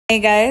Hey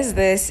guys,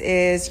 this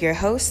is your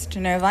host,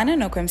 Nirvana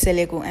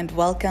Nokwemselegu, and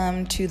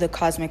welcome to the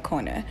Cosmic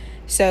Corner.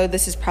 So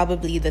this is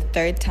probably the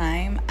third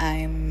time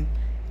I'm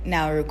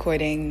now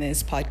recording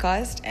this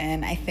podcast,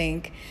 and I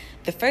think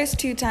the first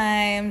two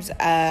times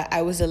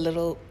I was a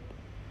little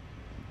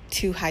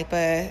too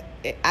hyper.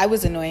 I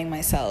was annoying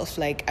myself,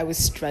 like I was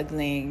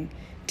struggling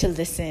to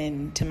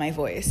listen to my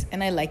voice,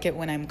 and I like it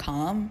when I'm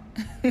calm.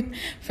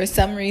 For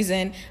some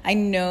reason, I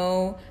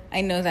know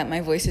that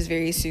my voice is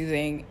very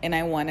soothing, and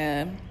I want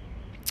to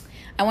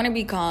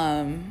be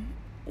calm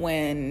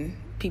when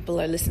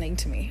people are listening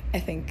to me. I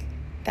think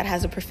that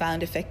has a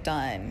profound effect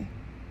on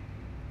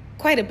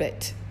quite a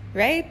bit,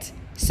 right?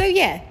 So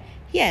yeah,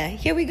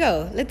 here we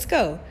go. Let's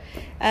go.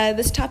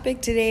 This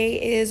topic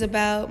today is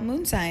about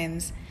moon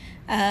signs.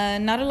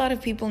 Not a lot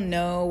of people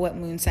know what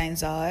moon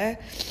signs are.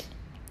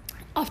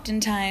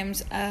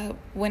 Oftentimes,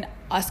 when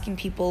asking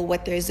people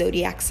what their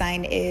zodiac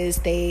sign is,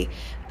 they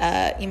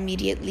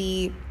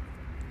immediately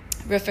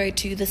refer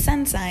to the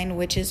sun sign,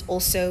 which is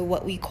also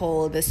what we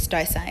call the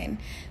star sign.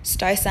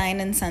 Star sign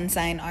and sun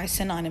sign are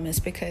synonymous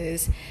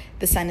because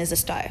the sun is a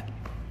star.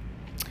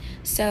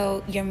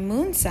 So your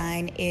moon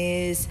sign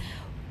is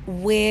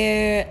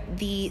where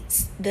the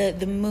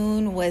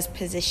moon was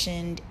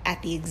positioned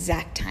at the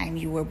exact time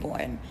you were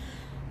born.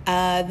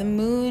 The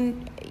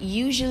moon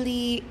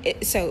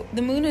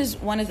the moon is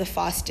one of the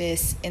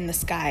fastest in the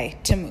sky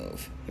to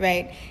move,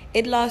 right?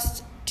 It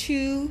lost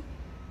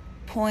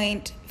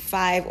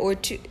 2.5 or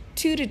 2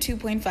 to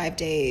 2.5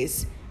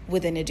 days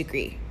within a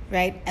degree,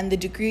 right? And the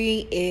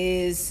degree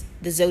is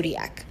the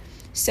zodiac.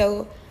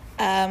 So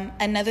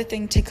another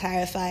thing to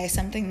clarify,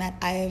 something that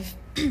I've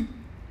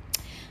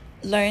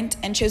learned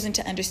and chosen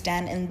to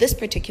understand in this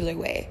particular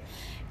way,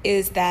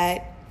 is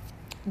that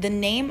the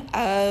name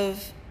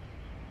of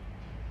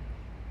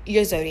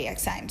your zodiac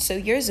sign. So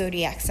your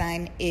zodiac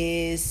sign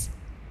is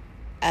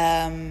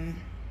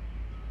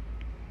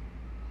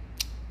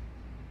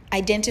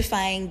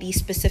identifying the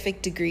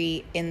specific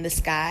degree in the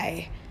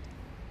sky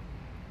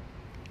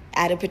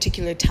at a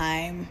particular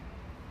time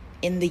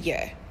in the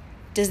year.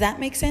 Does that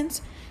make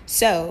sense?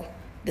 So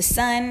the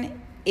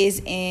sun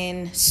is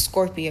in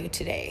Scorpio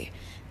today.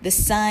 The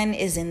sun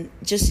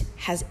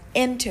has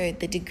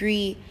entered the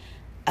degree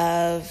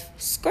of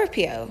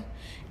Scorpio.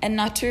 And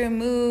not to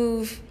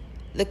remove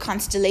the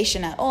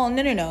constellation at all.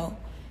 No,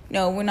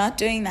 we're not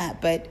doing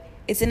that. But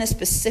it's in a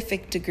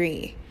specific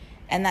degree.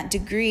 And that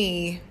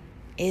degree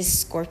is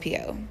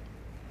Scorpio.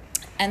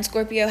 And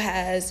Scorpio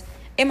has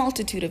a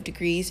multitude of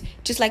degrees,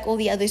 just like all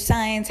the other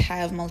signs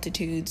have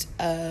multitudes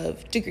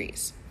of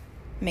degrees.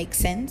 Makes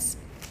sense?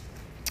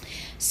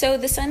 So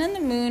the sun and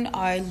the moon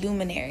are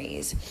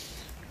luminaries.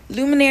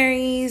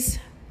 Luminaries,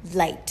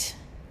 light.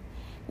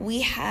 We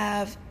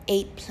have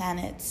 8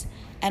 planets,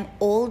 and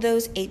all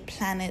those 8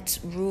 planets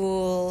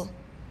rule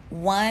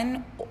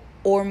one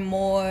or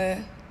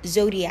more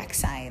zodiac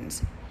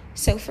signs.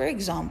 So for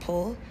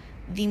example,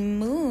 the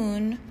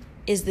moon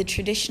is the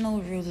traditional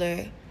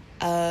ruler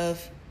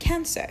of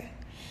Cancer,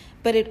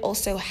 but it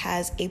also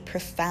has a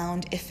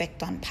profound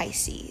effect on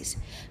Pisces.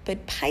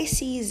 But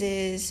Pisces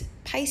is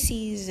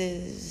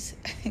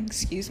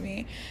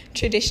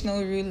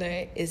traditional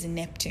ruler is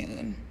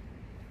Neptune.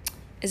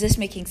 Is this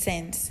making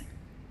sense?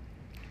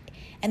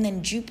 And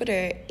then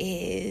Jupiter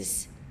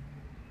is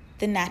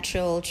the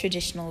natural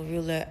traditional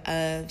ruler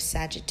of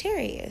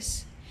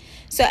Sagittarius.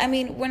 So,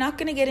 we're not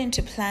going to get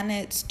into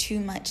planets too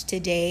much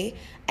today.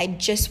 I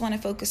just want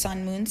to focus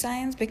on moon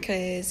signs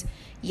because,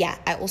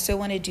 I also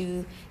want to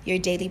do your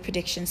daily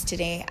predictions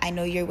today. I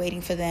know you're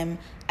waiting for them.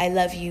 I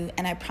love you,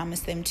 and I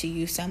promised them to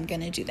you, so I'm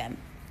going to do them.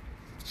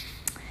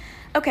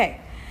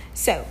 Okay,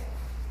 so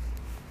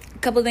a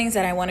couple things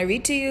that I want to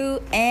read to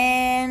you,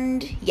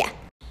 and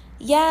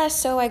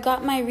so I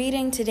got my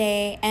reading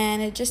today,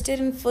 and it just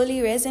didn't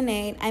fully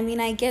resonate.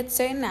 I get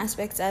certain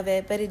aspects of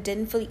it, but it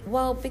didn't fully,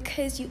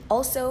 because you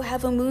also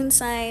have a moon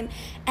sign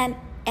and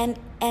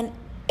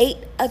 8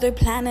 other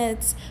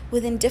planets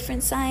within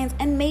different signs,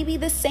 and maybe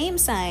the same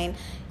sign.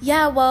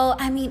 I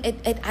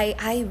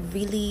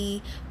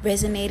really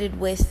resonated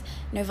with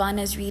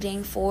Nirvana's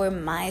reading for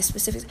my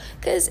specifics,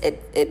 because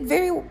it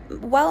very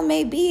well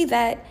may be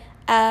that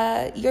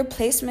your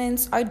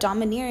placements are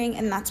domineering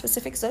in that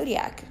specific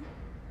zodiac,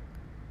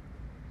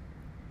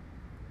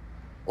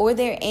 or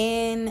they're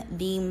in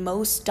the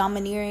most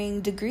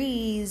domineering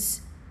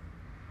degrees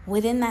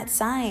within that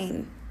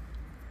sign.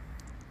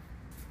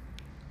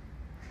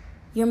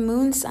 Your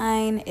moon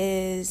sign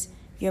is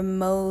your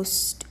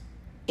most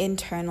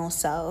internal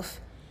self.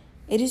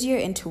 It is your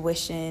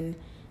intuition.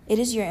 It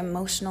is your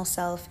emotional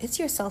self. It's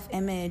your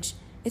self-image.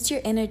 It's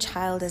your inner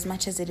child as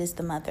much as it is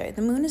the mother.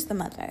 The moon is the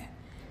mother,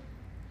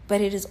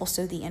 but it is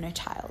also the inner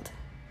child.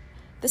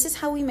 This is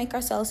how we make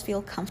ourselves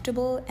feel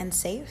comfortable and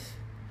safe.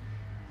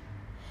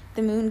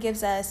 The moon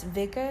gives us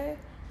vigor.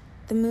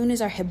 The moon is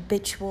our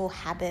habitual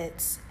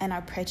habits and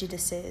our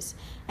prejudices,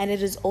 and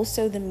it is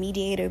also the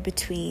mediator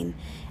between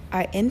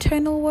our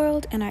internal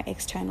world and our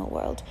external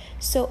world.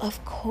 So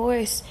of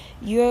course,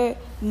 your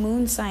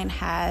moon sign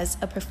has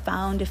a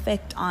profound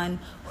effect on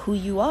who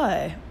you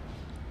are.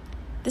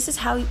 This is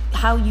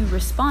how you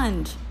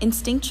respond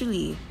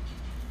instinctually,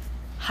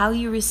 how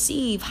you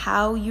receive,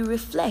 how you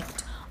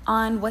reflect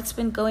on what's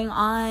been going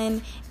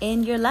on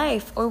in your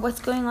life or what's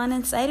going on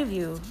inside of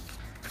you.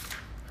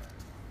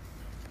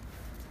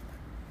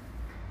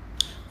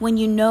 When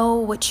you know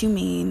what you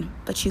mean,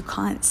 but you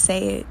can't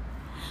say it.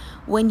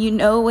 When you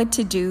know what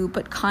to do,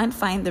 but can't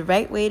find the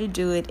right way to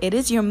do it, it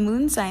is your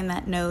moon sign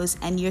that knows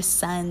and your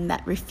sun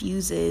that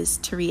refuses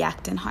to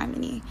react in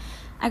harmony.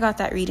 I got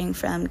that reading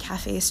from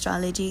Cafe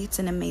Astrology. It's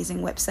an amazing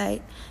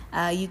website.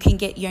 You can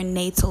get your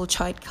natal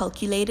chart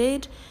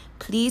calculated.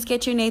 Please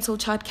get your natal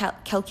chart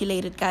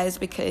calculated, guys,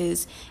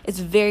 because it's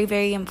very,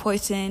 very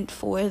important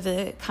for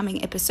the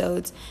coming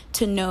episodes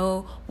to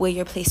know where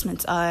your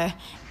placements are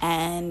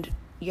and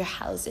your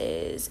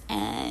houses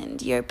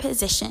and your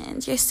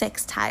positions, your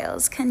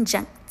sextiles,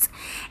 conjuncts,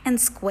 and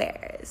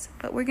squares.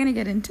 But we're going to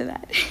get into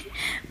that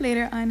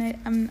later on.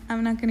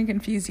 I'm not going to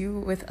confuse you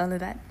with all of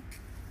that.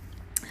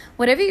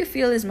 Whatever you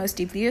feel is most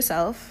deeply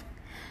yourself,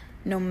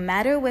 no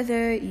matter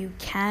whether you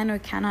can or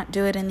cannot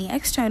do it in the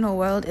external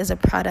world, is a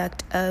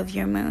product of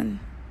your moon.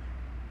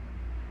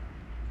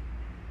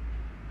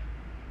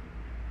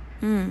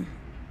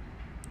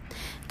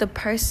 The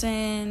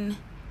person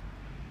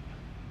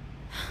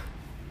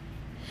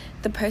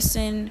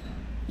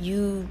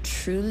you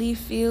truly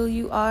feel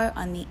you are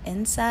on the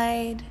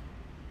inside,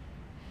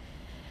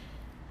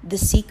 the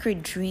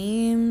secret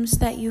dreams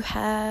that you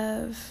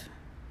have,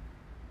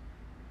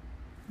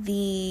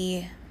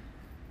 the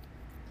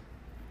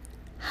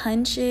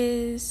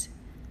hunches,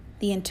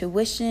 the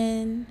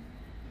intuition.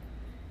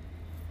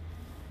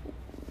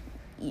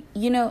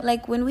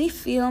 Like when we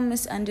feel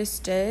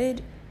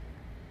misunderstood,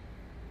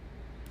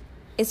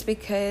 it's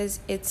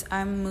because it's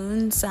our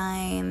moon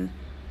sign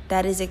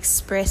that is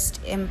expressed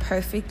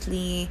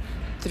imperfectly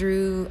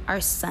through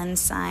our sun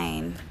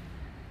sign.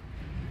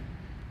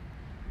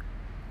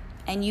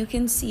 And you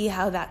can see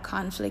how that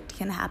conflict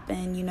can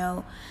happen,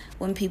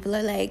 when people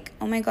are like,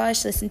 oh my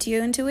gosh, listen to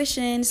your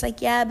intuition. It's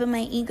like, yeah, but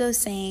my ego's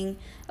saying,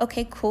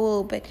 okay,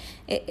 cool. But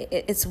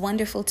it's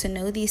wonderful to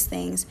know these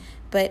things.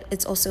 But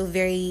it's also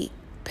very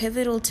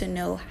pivotal to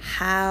know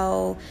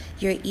how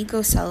your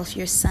ego self,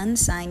 your sun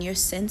sign, your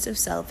sense of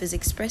self is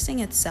expressing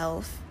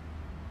itself,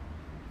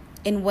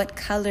 in what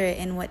color,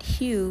 in what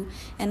hue,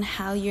 and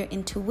how your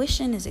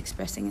intuition is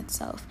expressing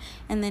itself.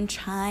 And then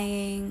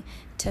trying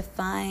to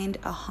find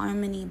a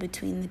harmony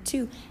between the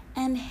two.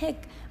 And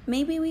heck,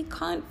 maybe we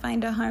can't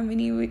find a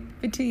harmony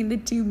between the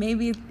two.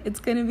 Maybe it's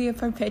going to be a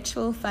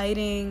perpetual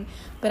fighting.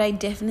 But I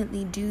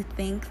definitely do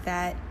think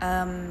that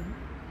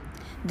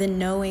the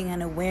knowing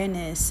and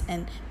awareness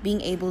and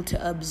being able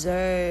to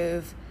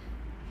observe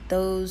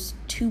those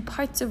two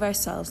parts of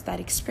ourselves that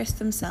express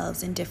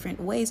themselves in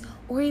different ways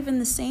or even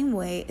the same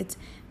way, it's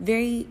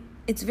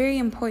very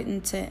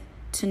important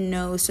to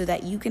know so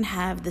that you can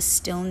have the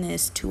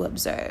stillness to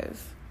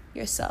observe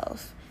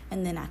yourself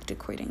and then act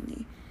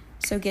accordingly.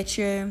 So get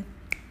your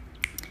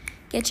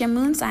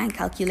moon sign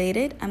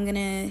calculated. I'm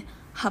gonna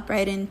hop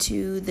right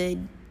into the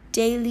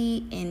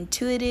daily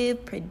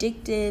intuitive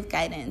predictive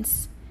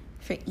guidance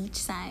for each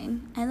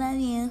sign. I love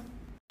you.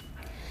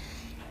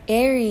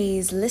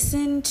 Aries,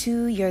 listen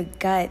to your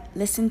gut.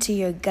 Listen to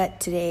your gut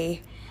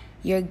today.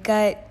 Your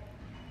gut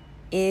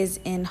is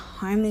in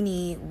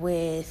harmony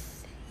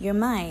with your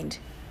mind.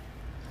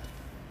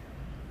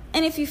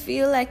 And if you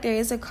feel like there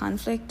is a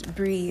conflict,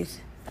 breathe.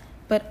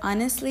 But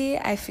honestly,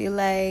 I feel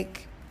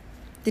like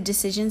the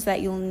decisions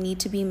that you'll need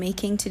to be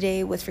making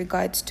today with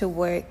regards to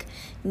work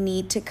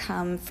need to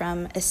come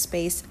from a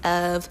space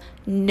of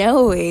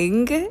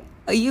knowing.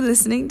 Are you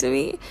listening to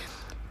me?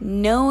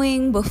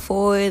 Knowing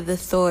before the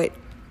thought.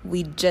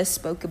 We just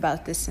spoke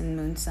about this in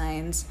moon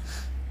signs.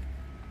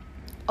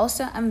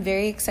 Also, I'm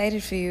very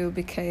excited for you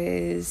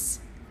because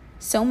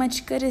so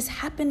much good is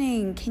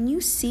happening. Can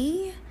you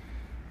see?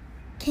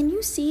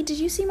 Did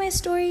you see my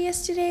story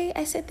yesterday?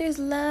 I said there's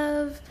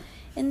love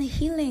in the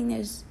healing.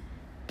 There's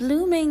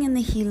blooming in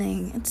the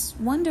healing. It's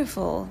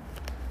wonderful.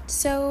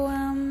 So,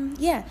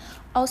 yeah.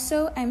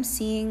 Also, I'm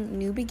seeing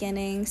new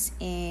beginnings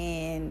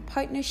in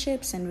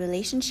partnerships and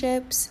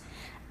relationships.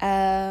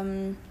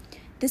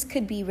 This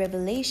could be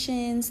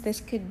revelations, this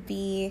could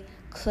be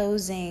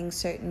closing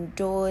certain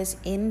doors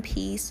in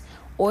peace,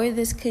 or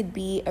this could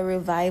be a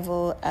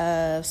revival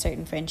of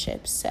certain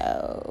friendships.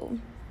 So,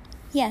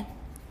 yeah.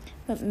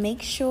 But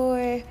make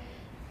sure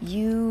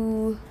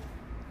the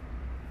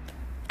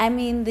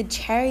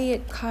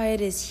Chariot card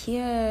is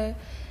here,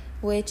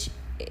 which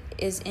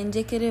is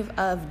indicative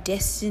of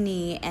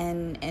destiny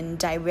and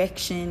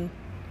direction.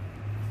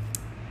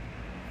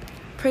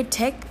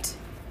 Protect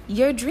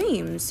your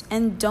dreams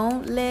and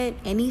don't let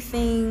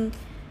anything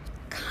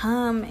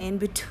come in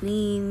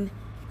between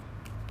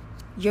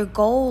your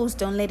goals.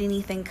 Don't let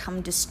anything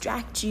come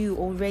distract you.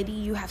 Already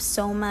you have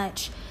so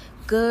much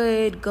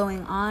good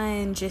going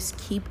on. Just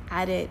keep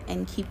at it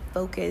and keep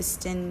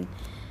focused. And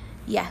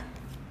yeah,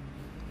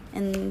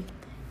 and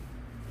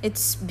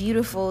it's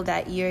beautiful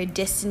that your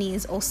destiny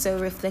is also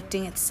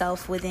reflecting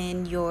itself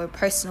within your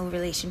personal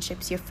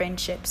relationships, your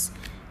friendships.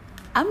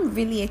 I'm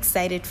really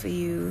excited for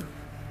you.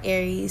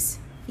 Aries.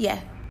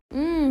 Yeah.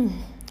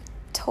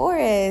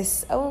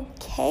 Taurus.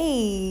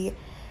 Okay.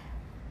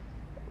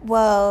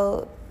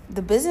 Well,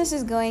 the business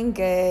is going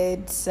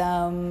good.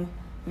 Some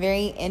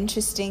very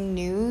interesting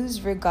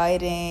news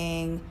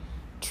regarding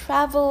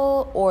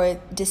travel or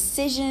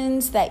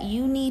decisions that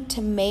you need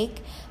to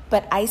make.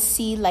 But I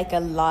see like a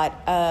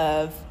lot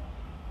of,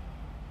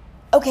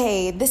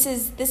 okay, this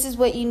is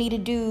what you need to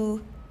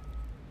do,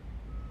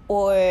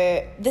 or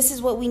this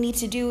is what we need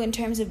to do in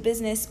terms of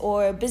business,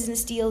 or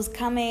business deals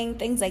coming,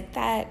 things like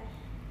that.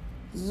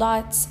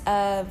 Lots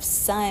of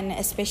sun,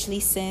 especially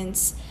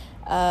since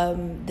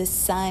the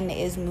sun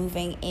is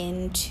moving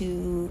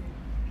into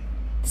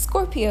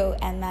Scorpio,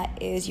 and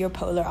that is your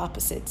polar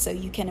opposite. So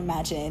you can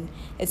imagine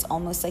it's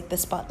almost like the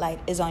spotlight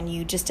is on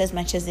you just as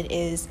much as it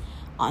is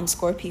on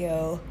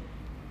Scorpio.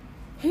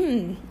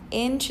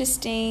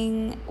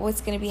 Interesting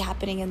what's going to be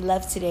happening in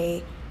love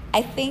today.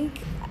 I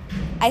think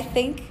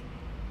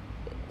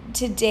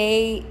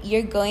today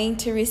you're going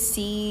to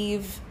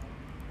receive,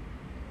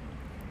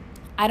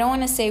 I don't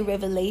want to say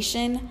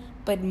revelation,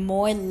 but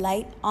more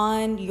light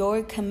on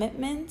your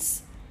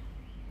commitments,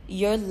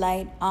 your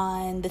light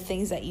on the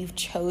things that you've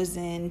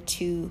chosen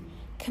to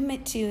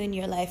commit to in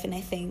your life. And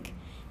I think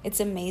it's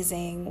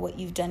amazing what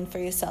you've done for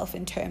yourself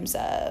in terms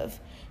of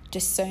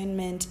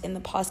discernment in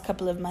the past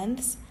couple of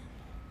months.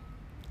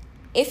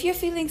 If you're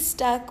feeling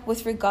stuck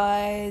with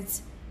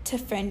regards to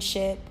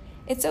friendship,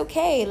 it's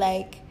okay.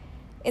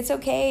 It's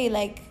okay.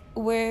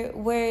 We're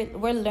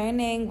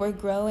learning, we're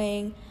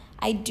growing.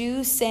 I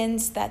do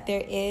sense that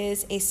there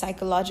is a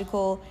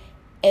psychological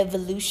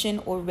evolution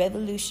or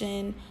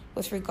revolution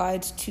with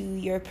regards to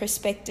your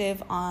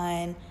perspective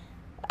on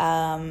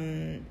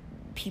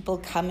people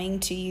coming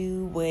to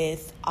you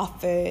with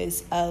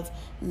offers of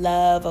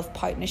love, of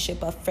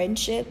partnership, of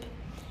friendship.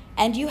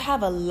 And you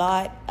have a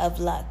lot of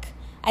luck.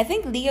 I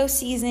think Libra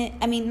season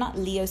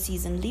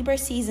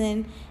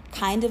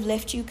kind of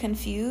left you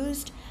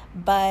confused,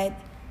 but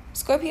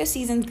Scorpio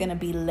season's going to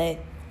be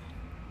lit.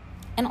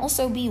 And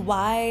also be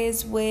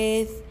wise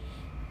with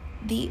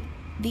the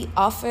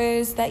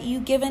offers that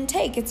you give and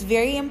take. It's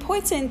very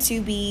important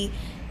to be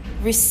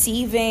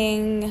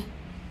receiving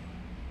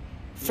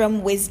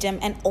from wisdom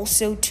and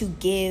also to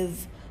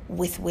give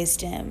with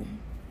wisdom.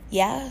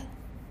 Yeah?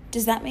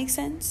 Does that make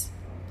sense?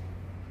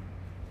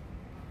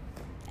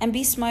 And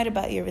be smart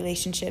about your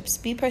relationships.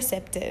 Be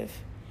perceptive.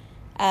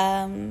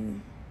 I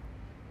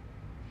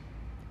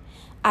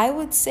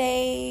would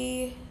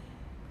say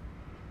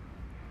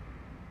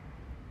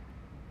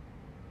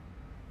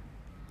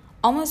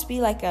almost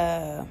be like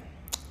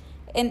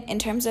in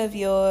terms of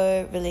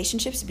your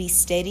relationships, be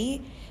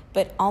steady,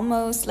 but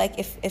almost like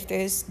if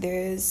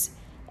there's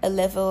a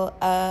level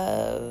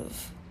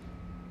of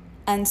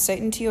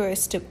uncertainty or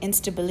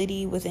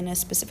instability within a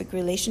specific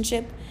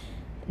relationship,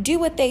 do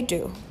what they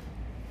do.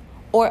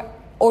 Or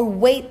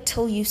wait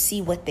till you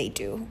see what they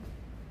do.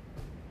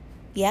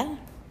 Yeah?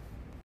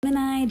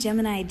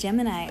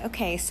 Gemini.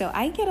 Okay, so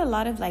I get a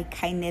lot of like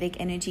kinetic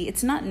energy.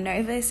 It's not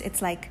nervous.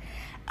 It's like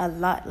a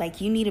lot.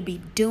 Like you need to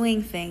be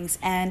doing things.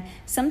 And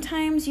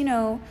sometimes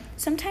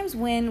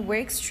when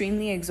we're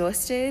extremely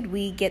exhausted,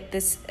 we get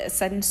this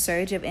sudden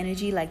surge of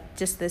energy, like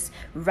just this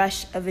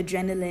rush of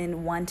adrenaline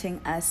wanting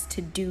us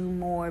to do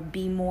more,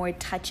 be more,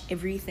 touch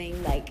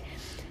everything. Like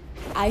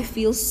I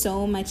feel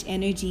so much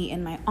energy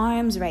in my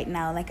arms right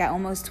now. Like I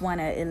almost want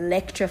to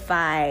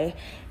electrify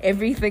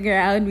everything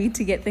around me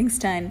to get things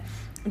done.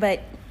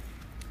 But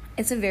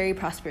it's a very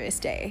prosperous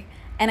day.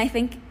 And I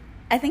think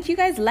you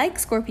guys like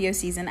Scorpio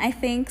season. I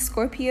think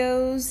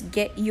Scorpios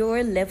get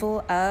your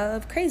level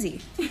of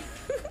crazy.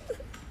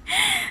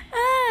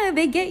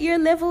 They get your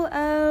level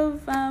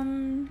of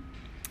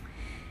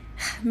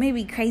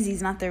maybe crazy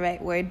is not the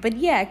right word, but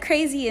yeah,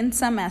 crazy in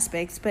some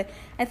aspects. But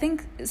I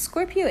think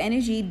Scorpio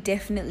energy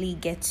definitely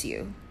gets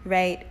you,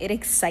 right? It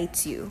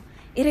excites you.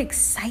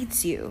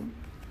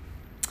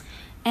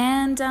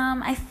 And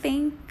I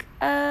think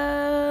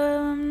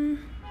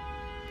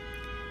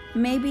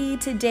maybe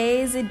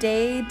today is a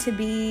day to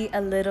be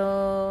a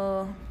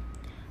little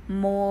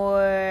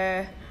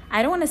more,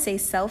 I don't want to say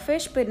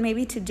selfish, but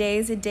maybe today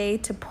is a day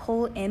to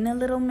pull in a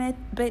little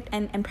bit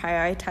and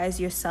prioritize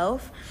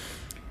yourself.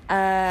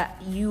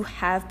 You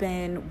have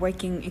been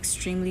working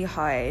extremely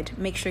hard.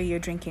 Make sure you're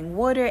drinking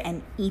water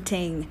and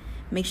eating.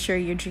 Make sure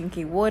you're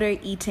drinking water,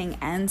 eating,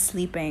 and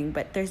sleeping.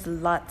 But there's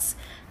lots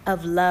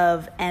of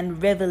love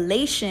and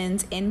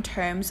revelations in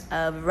terms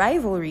of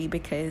rivalry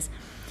because,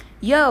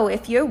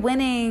 if you're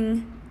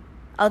winning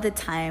all the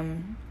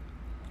time,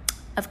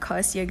 of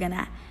course you're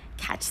gonna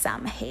catch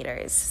some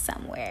haters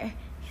somewhere.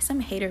 Some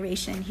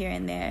hateration here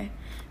and there.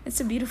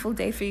 It's a beautiful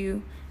day for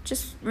you.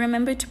 Just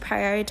remember to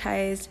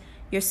prioritize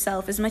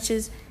yourself as much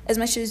as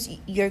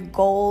your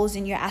goals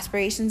and your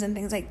aspirations and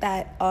things like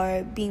that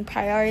are being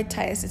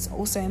prioritized. It's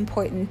also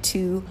important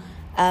to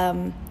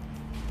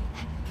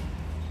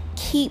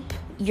keep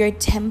your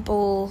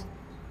temple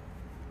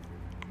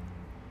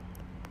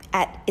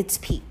at its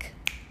peak.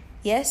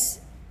 Yes?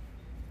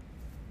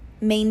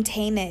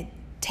 Maintain it.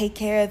 Take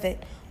care of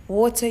it.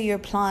 Water your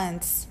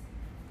plants.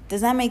 Does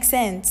that make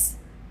sense?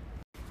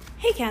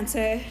 Hey,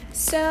 Cancer.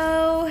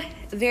 So,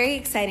 very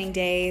exciting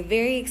day,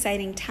 very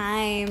exciting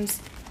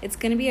times. It's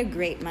going to be a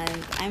great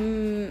month.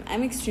 I'm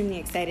extremely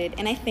excited,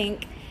 and I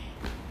think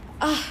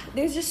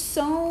there's just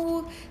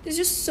so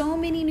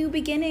many new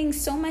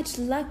beginnings, so much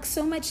luck,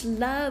 so much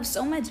love,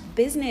 so much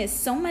business,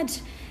 so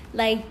much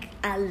a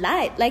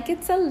lot.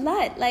 It's a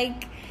lot.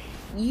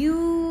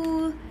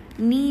 You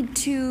need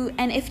to,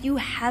 and if you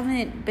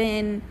haven't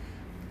been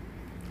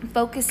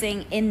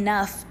focusing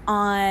enough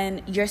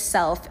on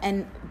yourself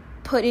and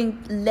putting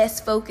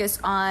less focus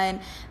on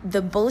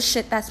the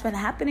bullshit that's been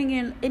happening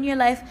in your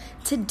life,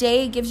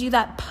 today gives you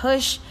that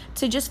push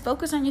to just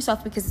focus on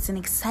yourself, because it's an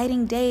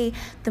exciting day.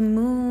 The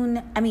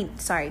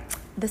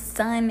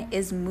sun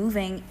is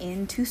moving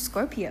into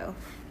Scorpio.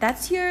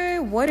 That's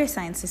your water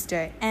sign,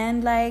 sister.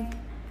 And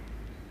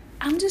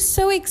I'm just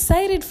so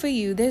excited for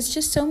you. There's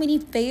just so many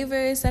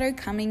favors that are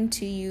coming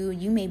to you.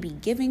 You may be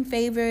giving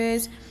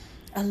favors.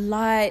 A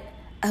lot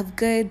of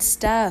good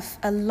stuff,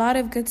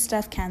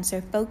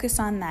 Cancer. Focus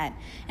on that.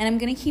 And I'm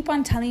going to keep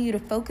on telling you to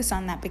focus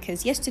on that,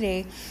 because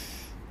yesterday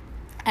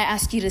I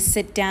asked you to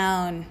sit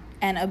down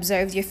and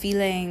observe your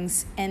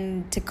feelings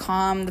and to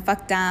calm the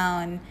fuck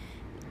down.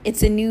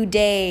 It's a new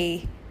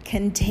day.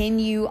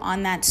 Continue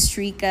on that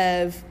streak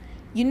of,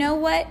 you know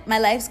what? My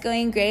life's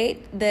going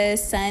great. The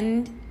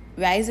sun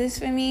rises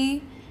for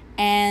me.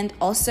 And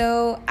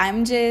also,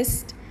 I'm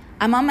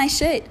on my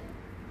shit.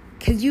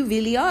 Because you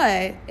really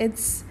are.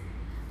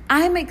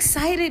 I'm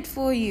excited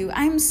for you.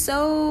 I'm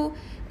so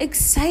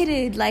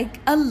excited.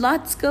 A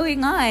lot's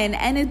going on,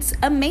 and it's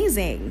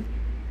amazing.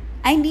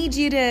 I need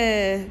you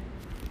to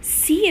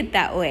see it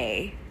that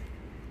way,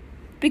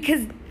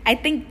 because I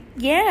think,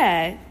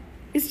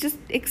 it's just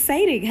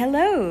exciting.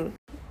 Hello.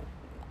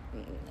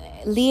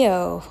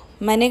 Leo,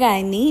 my nigga,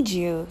 I need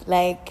you.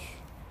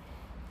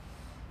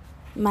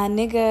 My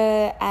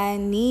nigga, I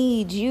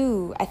need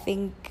you. I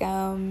think,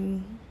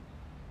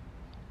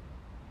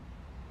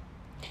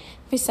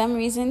 for some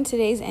reason,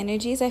 today's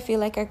energies, I feel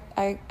like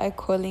are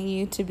calling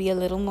you to be a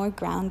little more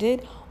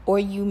grounded, or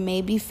you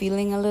may be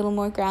feeling a little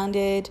more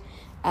grounded.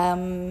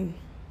 I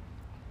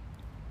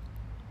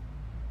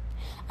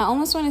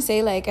almost want to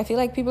say, I feel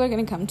like people are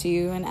going to come to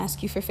you and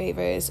ask you for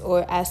favors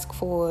or ask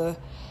for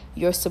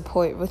your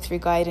support with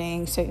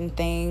regarding certain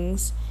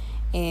things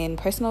in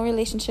personal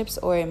relationships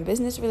or in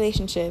business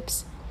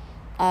relationships.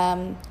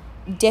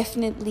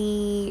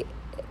 Definitely,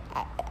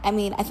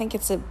 I think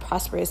it's a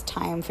prosperous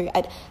time for you.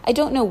 I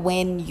don't know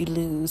when you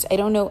lose. I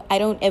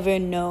don't ever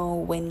know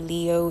when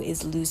Leo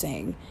is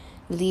losing.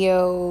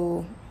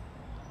 Leo,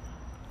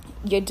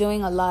 you're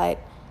doing a lot.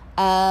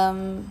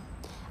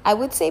 I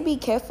would say be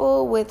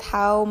careful with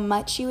how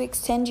much you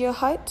extend your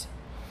heart.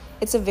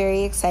 It's a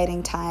very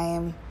exciting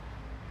time.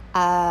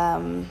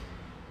 I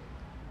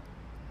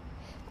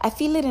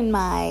feel it in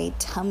my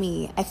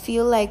tummy. I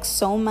feel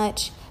so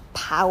much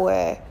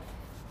power.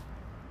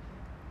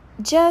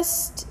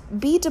 Just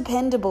be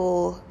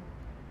dependable,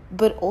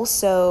 but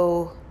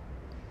also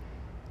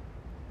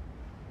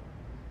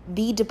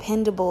be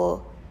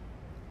dependable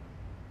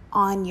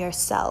on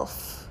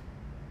yourself.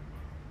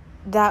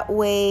 That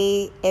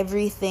way,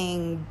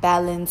 everything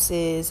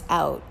balances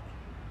out.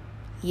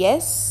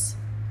 Yes?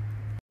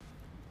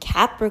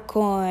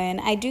 Capricorn,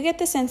 I do get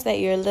the sense that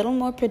you're a little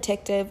more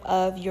protective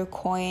of your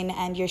coin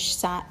and your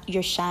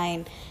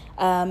shine.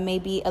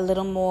 Maybe a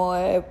little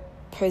more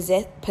I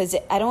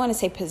don't want to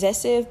say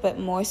possessive, but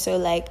more so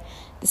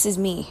this is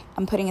me.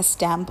 I'm putting a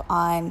stamp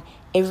on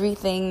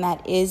everything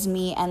that is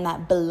me and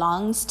that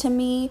belongs to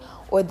me,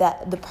 or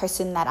that the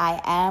person that I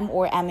am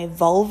or am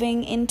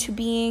evolving into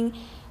being.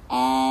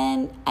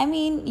 And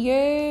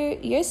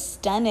you're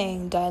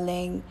stunning,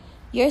 darling.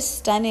 You're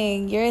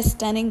stunning. You're a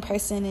stunning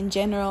person in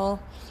general.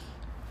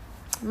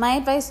 My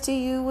advice to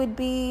you would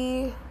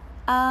be,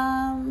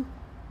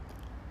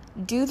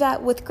 do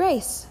that with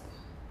grace.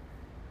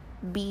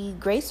 Be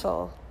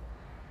graceful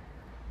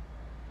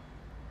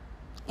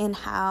in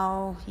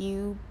how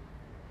you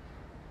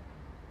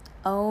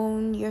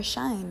own your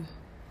shine,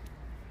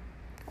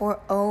 or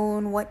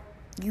own what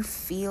you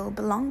feel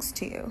belongs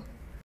to you.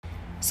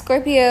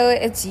 Scorpio,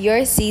 it's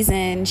your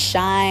season.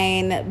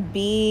 Shine.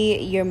 Be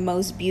your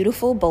most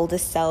beautiful,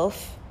 boldest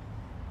self.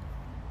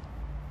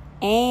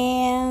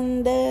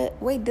 And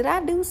wait, did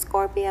I do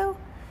Scorpio?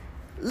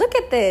 Look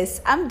at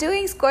this. I'm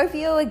doing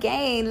Scorpio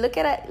again. Look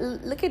at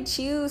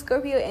you,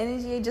 Scorpio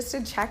energy, just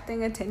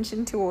attracting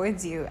attention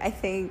towards you. I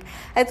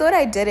thought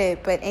I did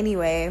it, but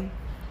anyway,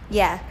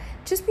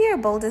 just be your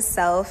boldest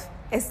self.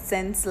 I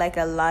sense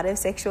a lot of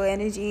sexual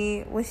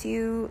energy with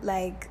you.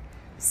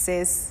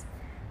 Sis,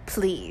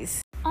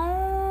 please.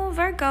 Oh,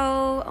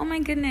 Virgo. Oh my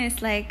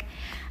goodness. I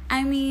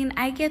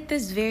get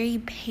this very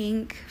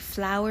pink,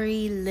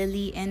 flowery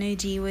lily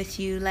energy with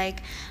you.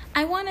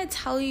 I want to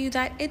tell you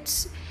that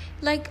it's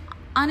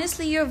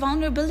honestly, your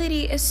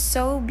vulnerability is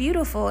so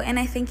beautiful, and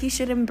I think you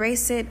should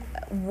embrace it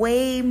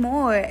way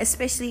more,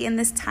 especially in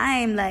this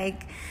time.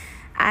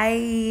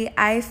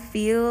 I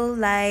feel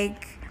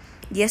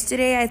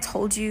yesterday I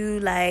told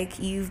you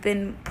you've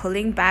been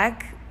pulling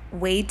back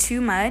way too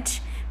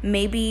much,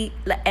 maybe,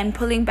 and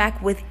pulling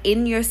back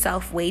within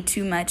yourself way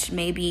too much.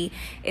 Maybe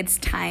it's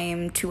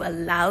time to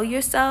allow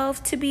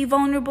yourself to be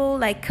vulnerable,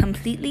 like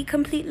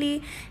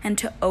completely, and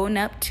to own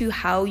up to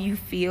how you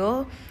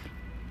feel.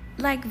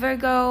 Like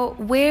Virgo,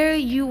 where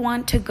you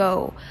want to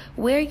go,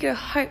 where your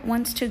heart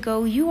wants to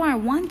go, you are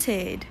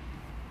wanted.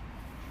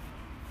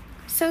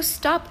 So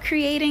stop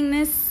creating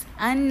this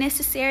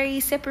unnecessary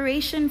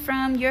separation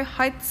from your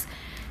heart's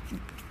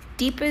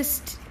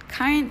deepest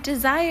current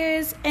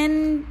desires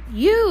and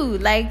you.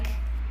 Like,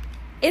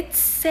 it's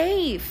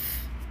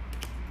safe.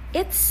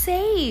 It's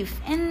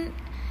safe. And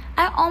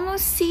I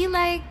almost see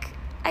like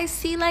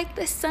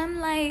the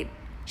sunlight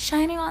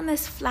shining on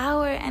this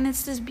flower, and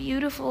it's this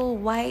beautiful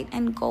white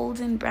and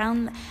golden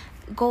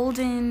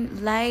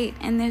light,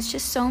 and there's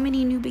just so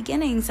many new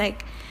beginnings.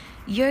 Like,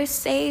 you're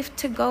safe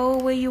to go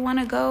where you want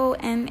to go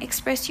and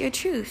express your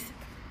truth.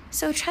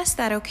 So trust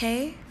that,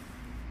 okay?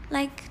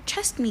 Like,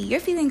 trust me,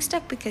 you're feeling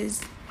stuck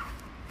because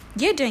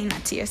you're doing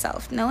that to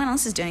yourself. No one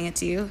else is doing it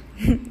to you.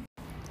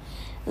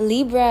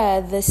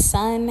 Libra, the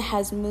sun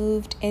has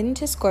moved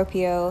into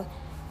Scorpio,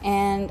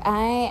 and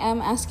I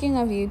am asking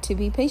of you to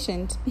be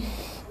patient.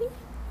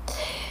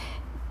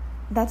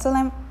 That's all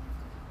I'm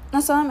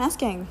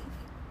asking.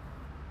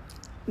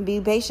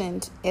 Be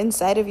patient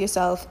inside of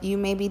yourself. You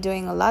may be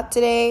doing a lot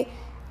today.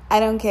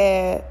 I don't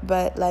care.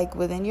 But like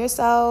within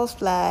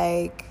yourself,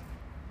 like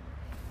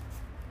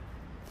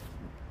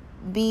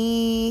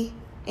be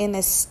in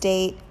a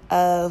state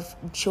of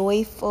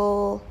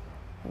joyful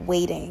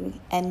waiting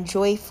and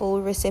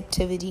joyful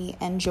receptivity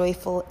and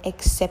joyful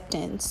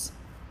acceptance.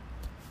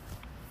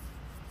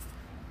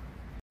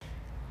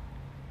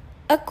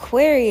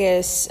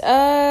 Aquarius,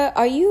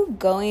 are you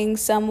going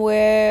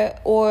somewhere,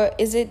 or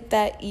is it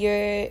that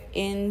you're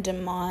in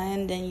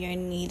demand and you're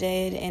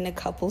needed in a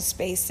couple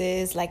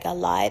spaces, like a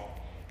lot?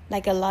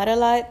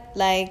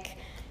 Like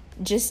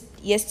just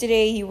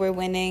yesterday you were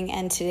winning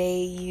and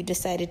today you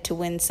decided to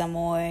win some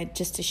more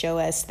just to show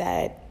us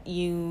that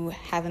you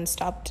haven't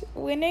stopped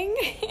winning?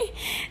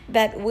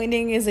 That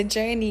winning is a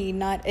journey,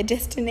 not a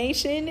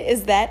destination?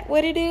 Is that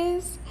what it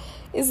is?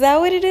 Is that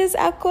what it is,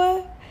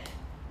 Aqua?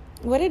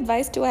 What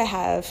advice do I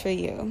have for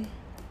you?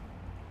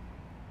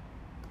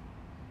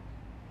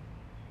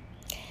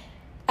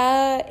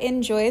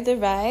 Enjoy the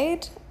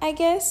ride, I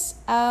guess.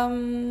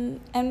 And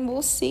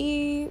we'll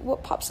see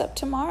what pops up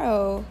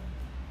tomorrow.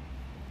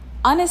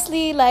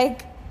 Honestly,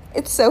 like,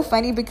 it's so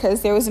funny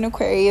because there was an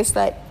Aquarius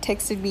that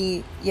texted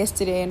me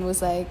yesterday and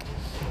was like,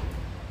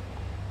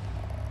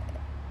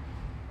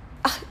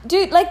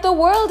 dude, like, the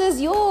world is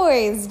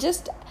yours.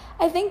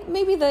 I think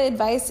maybe the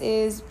advice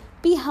is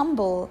be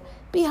humble.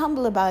 Be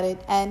humble about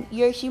it, and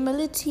your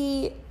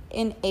humility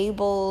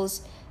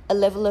enables a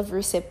level of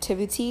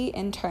receptivity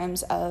in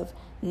terms of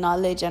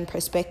knowledge and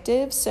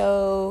perspective.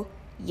 So,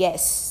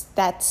 yes,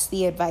 that's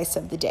the advice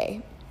of the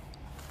day.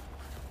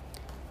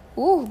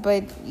 Ooh,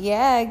 but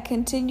yeah,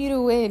 continue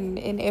to win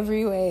in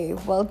every way.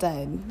 Well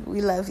done.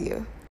 We love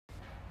you.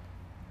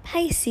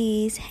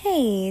 Pisces,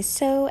 hey,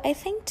 so I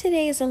think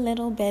today is a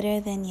little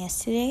better than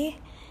yesterday.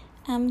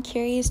 I'm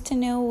curious to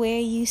know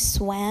where you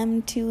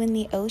swam to in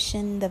the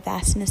ocean, the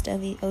vastness of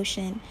the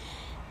ocean,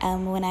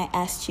 when I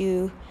asked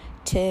you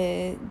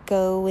to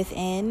go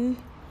within.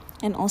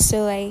 And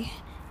also, I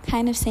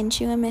kind of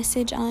sent you a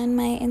message on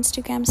my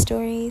Instagram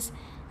stories.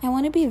 I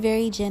want to be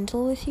very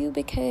gentle with you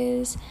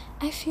because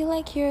I feel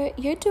like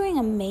you're doing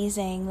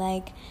amazing.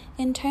 Like,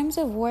 in terms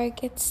of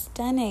work, it's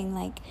stunning.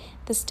 Like,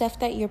 the stuff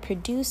that you're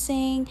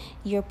producing,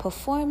 your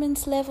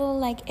performance level,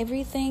 like,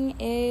 everything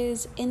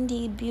is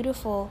indeed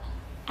beautiful.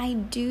 I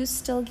do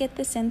still get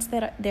the sense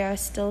that there are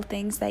still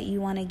things that you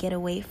want to get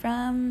away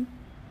from.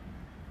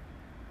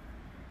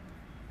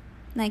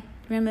 Like,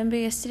 remember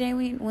yesterday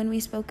when we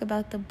spoke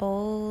about the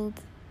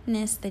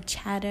boldness, the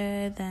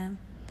chatter,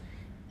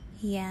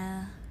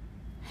 yeah.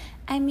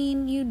 I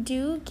mean, you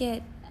do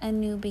get a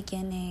new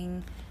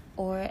beginning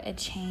or a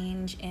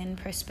change in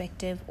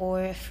perspective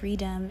or a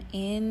freedom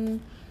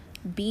in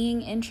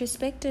being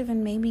introspective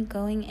and maybe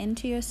going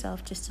into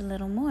yourself just a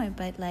little more.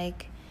 But,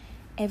 like,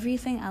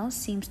 everything else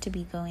seems to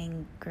be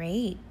going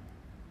great.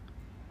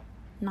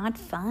 Not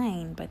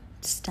fine, but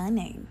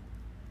stunning.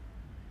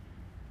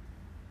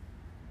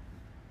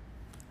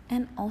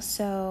 And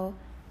also,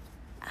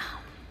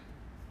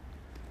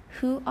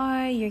 who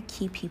are your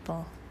key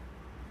people?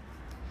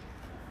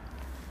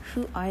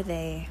 Who are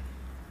they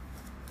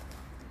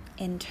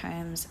in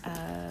terms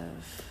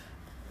of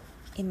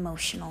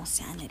emotional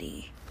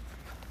sanity?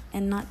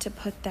 And not to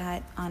put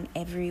that on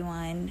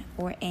everyone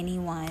or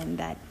anyone,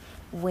 that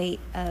weight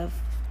of,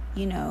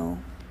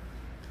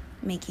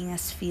 making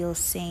us feel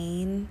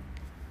sane,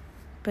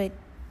 but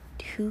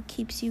who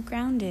keeps you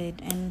grounded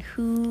and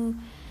who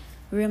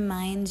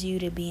reminds you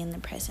to be in the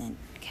present,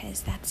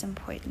 because that's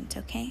important,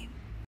 okay?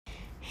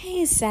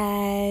 Hey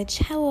Sag,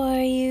 how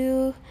are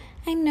you?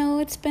 I know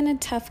it's been a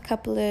tough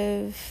couple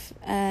of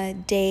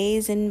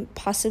days and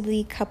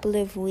possibly couple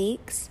of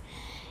weeks,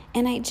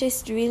 and I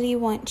just really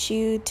want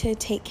you to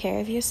take care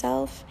of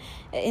yourself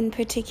in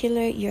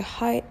particular, your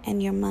heart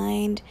and your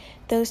mind.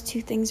 Those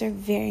two things are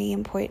very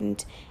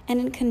important. And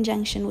in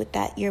conjunction with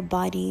that, your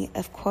body,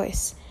 of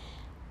course.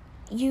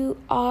 You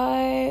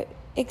are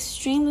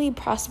extremely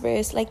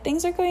prosperous. Like,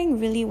 things are going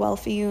really well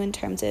for you in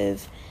terms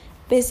of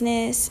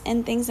business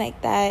and things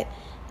like that.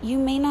 You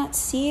may not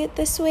see it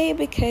this way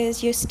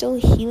because you're still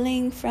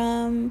healing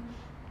from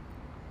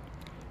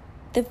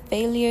the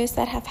failures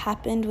that have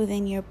happened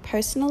within your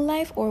personal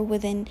life or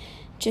within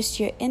just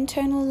your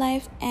internal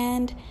life.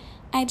 And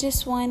I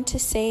just want to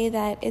say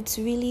that it's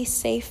really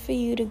safe for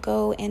you to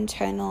go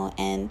internal,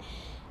 and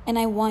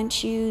I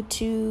want you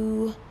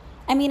to,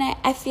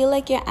 I feel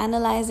like you're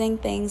analyzing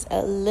things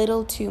a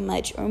little too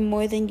much, or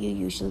more than you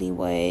usually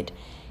would.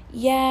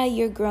 Yeah,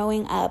 you're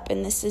growing up,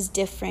 and this is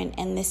different,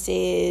 and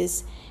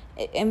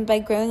by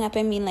growing up,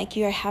 I mean like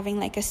you're having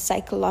like a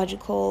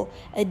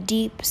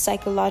deep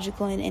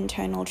psychological and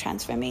internal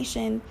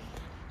transformation.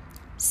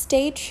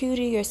 Stay true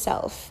to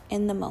yourself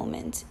in the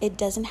moment. It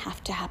doesn't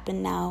have to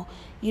happen now.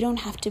 You don't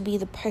have to be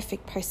the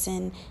perfect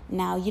person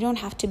now. You don't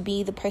have to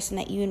be the person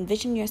that you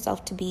envision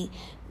yourself to be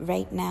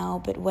right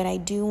now. But what I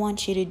do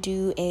want you to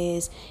do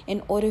is,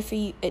 in order for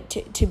you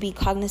to be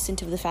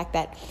cognizant of the fact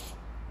that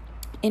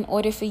in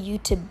order for you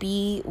to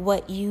be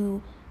what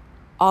you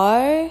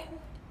are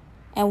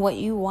and what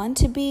you want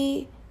to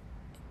be,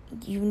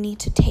 you need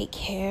to take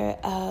care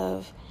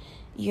of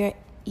your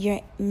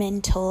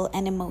mental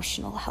and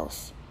emotional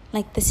health.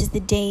 Like, this is the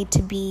day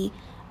to be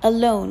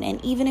alone. And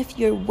even if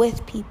you're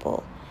with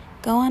people,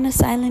 go on a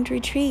silent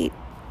retreat.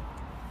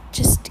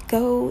 Just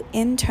go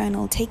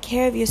internal. Take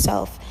care of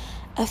yourself.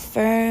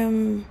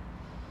 Affirm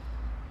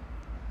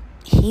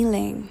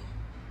healing.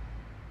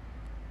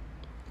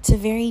 It's a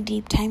very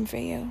deep time for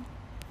you.